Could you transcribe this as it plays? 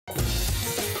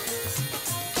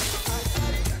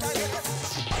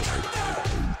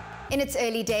In its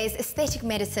early days, aesthetic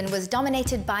medicine was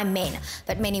dominated by men,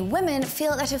 but many women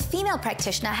feel that a female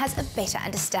practitioner has a better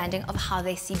understanding of how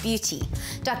they see beauty.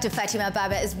 Dr. Fatima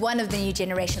Bhabha is one of the new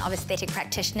generation of aesthetic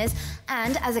practitioners,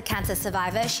 and as a cancer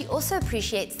survivor, she also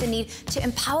appreciates the need to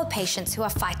empower patients who are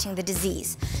fighting the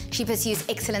disease. She pursues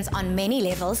excellence on many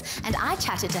levels, and I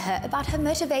chatted to her about her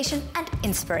motivation and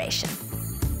inspiration.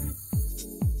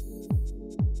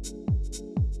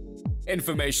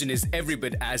 Information is every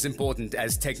bit as important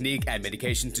as technique and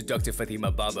medication to Dr. Fatima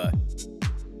Bhabha.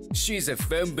 She's a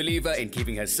firm believer in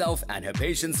keeping herself and her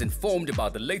patients informed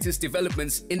about the latest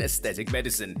developments in aesthetic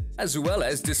medicine, as well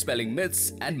as dispelling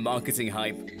myths and marketing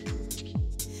hype.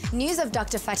 News of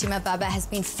Dr. Fatima Bhabha has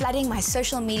been flooding my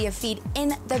social media feed in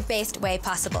the best way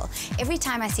possible. Every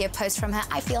time I see a post from her,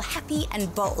 I feel happy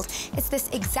and bold. It's this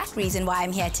exact reason why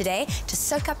I'm here today, to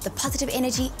soak up the positive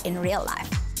energy in real life.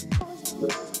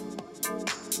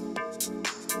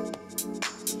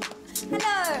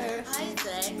 Hello. Hi,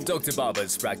 Zaky. Dr.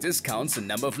 Bhabha's practice counts a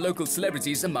number of local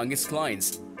celebrities among its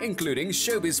clients, including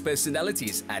showbiz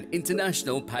personalities and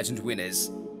international pageant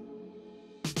winners.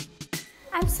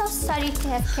 I'm so sorry to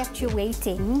have kept you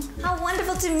waiting. How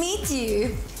wonderful to meet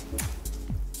you.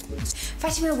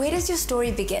 Fatima, where does your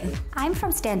story begin? I'm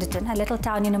from Standerton, a little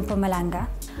town in Mpumalanga,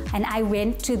 and I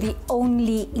went to the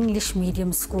only English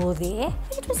medium school there.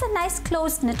 It was a nice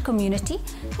close-knit community.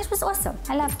 It was awesome.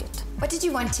 I loved it. What did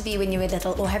you want to be when you were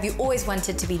little, or have you always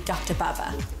wanted to be Dr.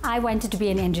 Bhabha? I wanted to be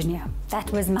an engineer.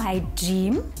 That was my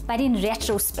dream. But in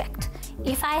retrospect,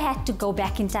 if I had to go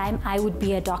back in time, I would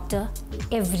be a doctor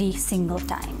every single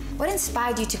time. What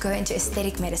inspired you to go into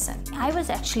aesthetic medicine? I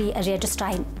was actually a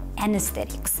registrar in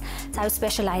anesthetics. So I was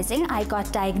specializing. I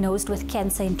got diagnosed with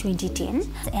cancer in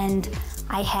 2010, and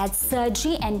I had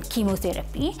surgery and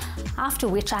chemotherapy, after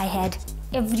which I had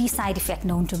every side effect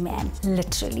known to man,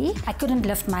 literally. I couldn't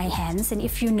lift my hands, and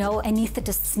if you know,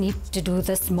 anesthetists need to do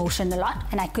this motion a lot,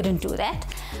 and I couldn't do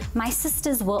that. My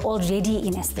sisters were already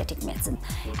in aesthetic medicine,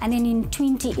 and then in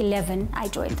 2011, I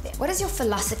joined them. What is your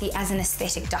philosophy as an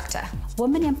aesthetic doctor?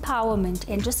 Women empowerment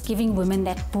and just giving women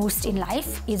that boost in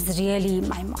life is really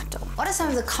my motto. What are some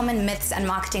of the common myths and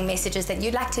marketing messages that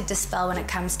you'd like to dispel when it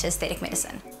comes to aesthetic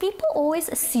medicine? People always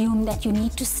assume that you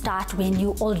need to start when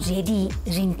you're already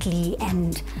wrinkly and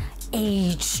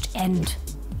aged, and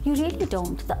you really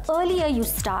don't. The earlier you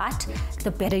start,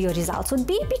 the better your results would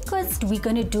be, because we're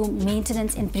going to do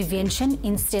maintenance and prevention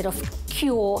instead of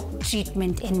cure,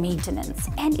 treatment and maintenance.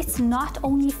 And it's not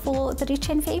only for the rich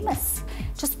and famous.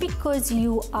 Just because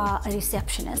you are a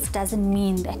receptionist doesn't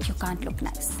mean that you can't look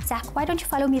nice. Zach, why don't you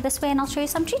follow me this way and I'll show you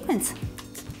some treatments.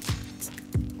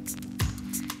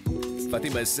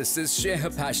 Fatima's sisters share her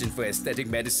passion for aesthetic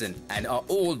medicine and are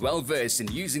all well-versed in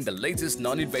using the latest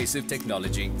non-invasive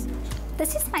technology.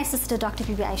 This is my sister, Dr.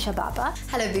 Bibi Aisha Bhabha.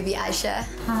 Hello, Bibi Aisha.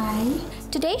 Hi.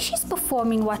 Today she's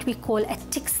performing what we call a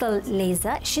Tixel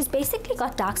laser. She's basically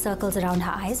got dark circles around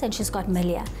her eyes and she's got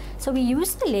milia. So we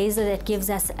use the laser that gives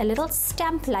us a little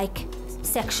stamp-like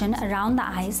section around the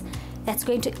eyes that's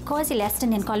going to cause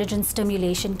elastin and collagen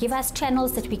stimulation, give us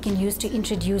channels that we can use to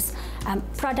introduce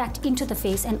product into the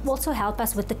face, and also help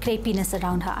us with the crepiness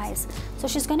around her eyes. So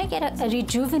she's going to get a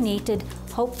rejuvenated,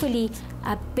 hopefully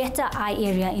a better eye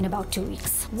area in about 2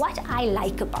 weeks. What I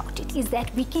like about it is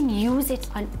that we can use it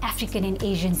on African and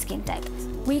Asian skin type.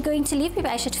 We're going to leave Bibi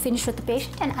Aisha to finish with the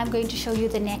patient, and I'm going to show you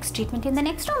the next treatment in the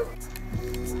next room.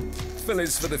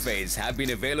 Fillers for the face have been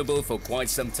available for quite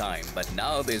some time, but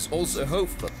now there's also hope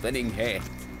for thinning hair.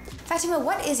 Fatima,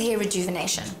 what is hair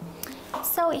rejuvenation?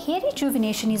 So hair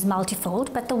rejuvenation is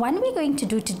multifold, but the one we're going to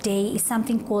do today is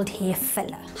something called hair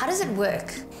filler. How does it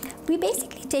work? We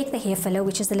basically take the hair filler,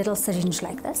 which is a little syringe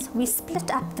like this. We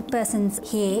split up the person's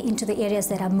hair into the areas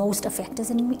that are most affected,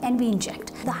 and we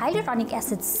inject. The hyaluronic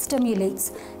acid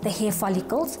stimulates the hair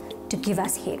follicles to give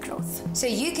us hair growth. So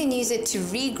you can use it to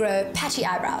regrow patchy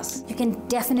eyebrows? You can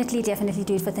definitely do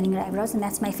it for thinning your eyebrows, and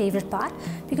that's my favorite part,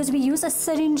 because we use a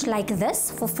syringe like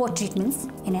this for 4 treatments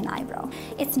in an eyebrow.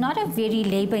 It's not a very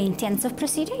labor-intensive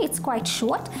procedure, it's quite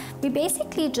short. We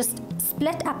basically just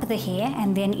split up the hair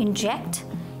and then inject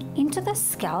into the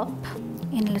scalp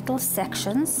in little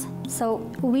sections.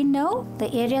 So we know the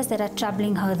areas that are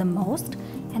troubling her the most,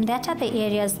 and that are the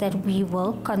areas that we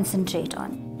will concentrate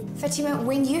on. Fatima,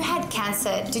 when you had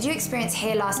cancer, did you experience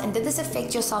hair loss, and did this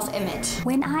affect your self-image?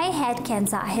 When I had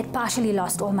cancer, I had partially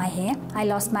lost all my hair. I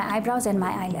lost my eyebrows and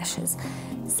my eyelashes.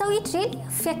 So it really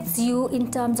affects you in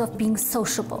terms of being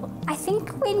sociable. I think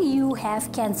when you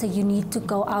have cancer, you need to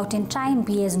go out and try and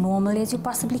be as normal as you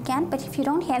possibly can. But if you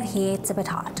don't have hair, it's a bit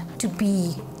hard to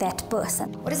be that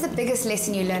person. What is the biggest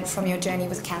lesson you learned from your journey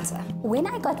with cancer? When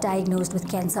I got diagnosed with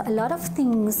cancer, a lot of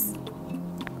things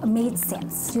made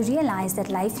sense. You realize that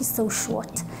life is so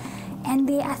short and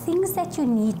there are things that you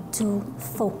need to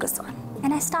focus on.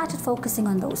 And I started focusing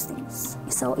on those things.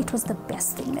 So it was the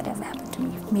best thing that ever happened to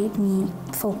me. It made me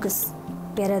focus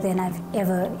better than I've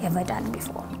ever done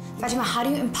before. Fatima, how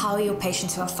do you empower your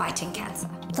patients who are fighting cancer?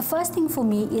 The first thing for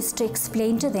me is to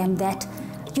explain to them that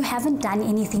you haven't done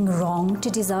anything wrong to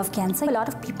deserve cancer. A lot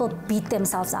of people beat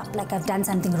themselves up, like I've done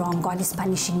something wrong, God is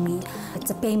punishing me,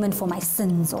 it's a payment for my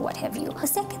sins or what have you. The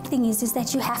second thing is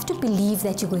that you have to believe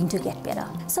that you're going to get better.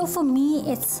 So for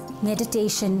me, it's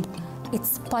meditation,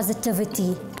 it's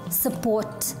positivity,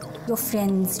 support, your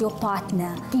friends, your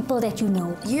partner, people that you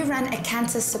know. You run a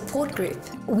cancer support group.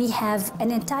 We have an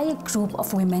entire group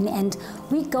of women and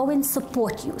we go and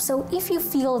support you. So if you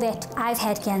feel that I've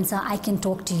had cancer, I can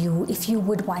talk to you. If you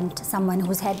would want someone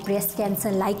who's had breast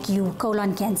cancer like you,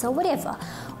 colon cancer, whatever,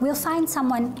 we'll find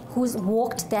someone who's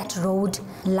walked that road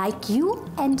like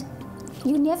you, and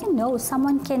you never know,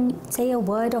 someone can say a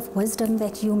word of wisdom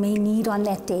that you may need on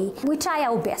that day. We try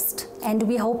our best and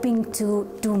we're hoping to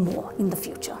do more in the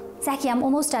future. Zaky, I'm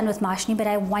almost done with Marshni, but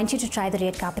I want you to try the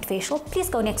red carpet facial. Please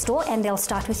go next door and they'll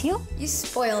start with you. You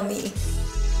spoil me.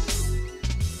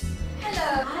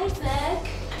 Hello. Hi, Zack.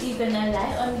 You're gonna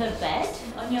lie on the bed,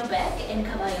 on your back, and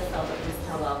cover yourself with this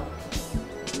towel.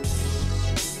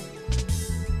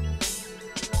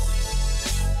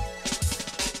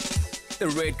 The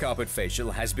red carpet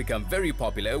facial has become very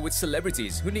popular with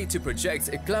celebrities who need to project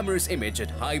a glamorous image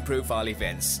at high-profile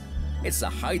events. It's a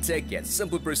high-tech yet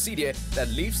simple procedure that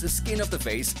leaves the skin of the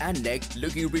face and neck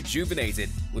looking rejuvenated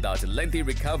without a lengthy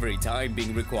recovery time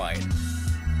being required.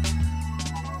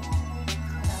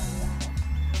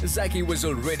 Zaky was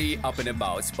already up and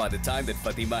about by the time that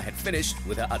Fatima had finished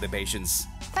with her other patients.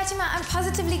 Fatima, I'm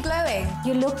positively glowing.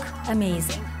 You look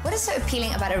amazing. What is so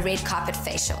appealing about a red carpet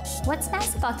facial? What's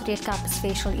nice about the red carpet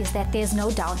facial is that there's no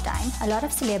downtime. A lot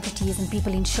of celebrities and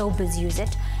people in showbiz use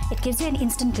it. It gives you an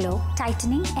instant glow,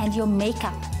 tightening, and your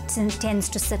makeup tends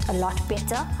to sit a lot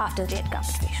better after the red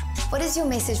carpet facial. What is your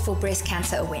message for breast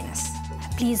cancer awareness?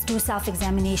 Please do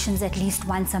self-examinations at least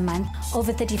once a month,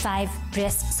 over 35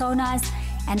 breast sonars,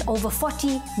 and over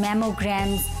 40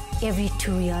 mammograms every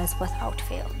 2 years without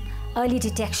fail. Early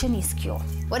detection is cure.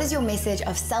 What is your message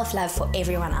of self-love for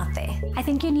everyone out there? I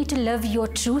think you need to live your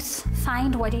truth,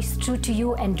 find what is true to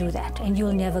you and do that, and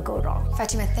you'll never go wrong.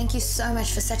 Fatima, thank you so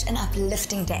much for such an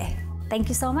uplifting day. Thank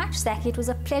you so much, Zaky. It was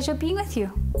a pleasure being with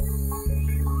you.